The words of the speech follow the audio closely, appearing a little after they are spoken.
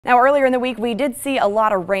Now, earlier in the week, we did see a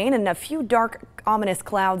lot of rain and a few dark, ominous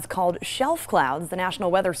clouds called shelf clouds. The National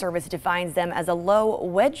Weather Service defines them as a low,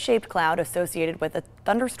 wedge-shaped cloud associated with a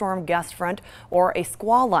thunderstorm gust front or a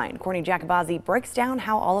squall line. Courtney Jacobazzi breaks down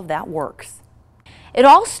how all of that works. It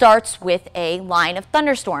all starts with a line of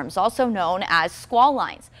thunderstorms, also known as squall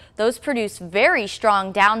lines. Those produce very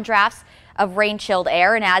strong downdrafts of rain-chilled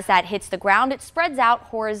air, and as that hits the ground, it spreads out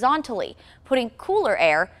horizontally, putting cooler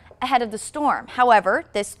air ahead of the storm. However,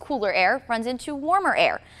 this cooler air runs into warmer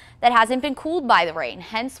air that hasn't been cooled by the rain,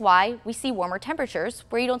 hence why we see warmer temperatures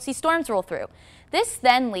where you don't see storms roll through. This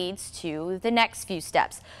then leads to the next few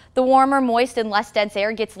steps. The warmer, moist, and less dense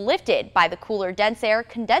air gets lifted by the cooler, dense air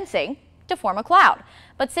condensing to form a cloud.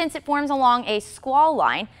 But since it forms along a squall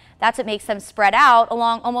line, that's what makes them spread out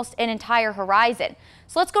along almost an entire horizon.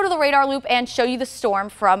 So let's go to the radar loop and show you the storm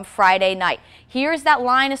from Friday night. Here's that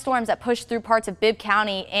line of storms that pushed through parts of Bibb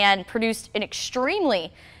County and produced an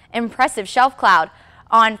extremely impressive shelf cloud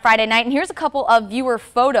on Friday night. And here's a couple of viewer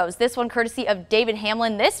photos. This one courtesy of David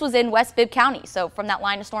Hamlin. This was in West Bibb County. So from that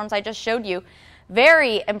line of storms I just showed you,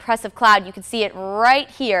 very impressive cloud. You can see it right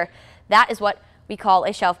here. That is what we call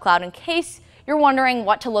a shelf cloud, in case you're wondering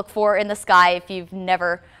what to look for in the sky if you've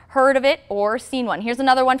never heard of it or seen one. Here's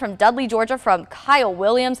another one from Dudley, Georgia, from Kyle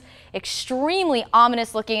Williams. Extremely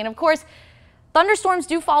ominous looking, and of course thunderstorms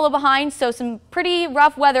do follow behind, so some pretty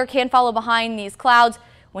rough weather can follow behind these clouds.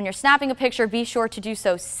 When you're snapping a picture, be sure to do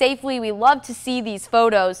so safely. We love to see these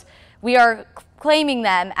photos. We are claiming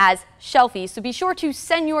them as shelfies, so be sure to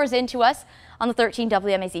send yours in to us on the 13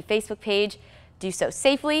 WMAZ Facebook page. Do so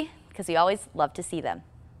safely, because we always love to see them.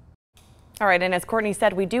 All right, and as Courtney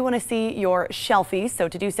said, we do want to see your shelfies. So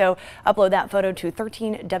to do so, upload that photo to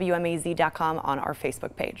 13WMAZ.com on our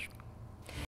Facebook page.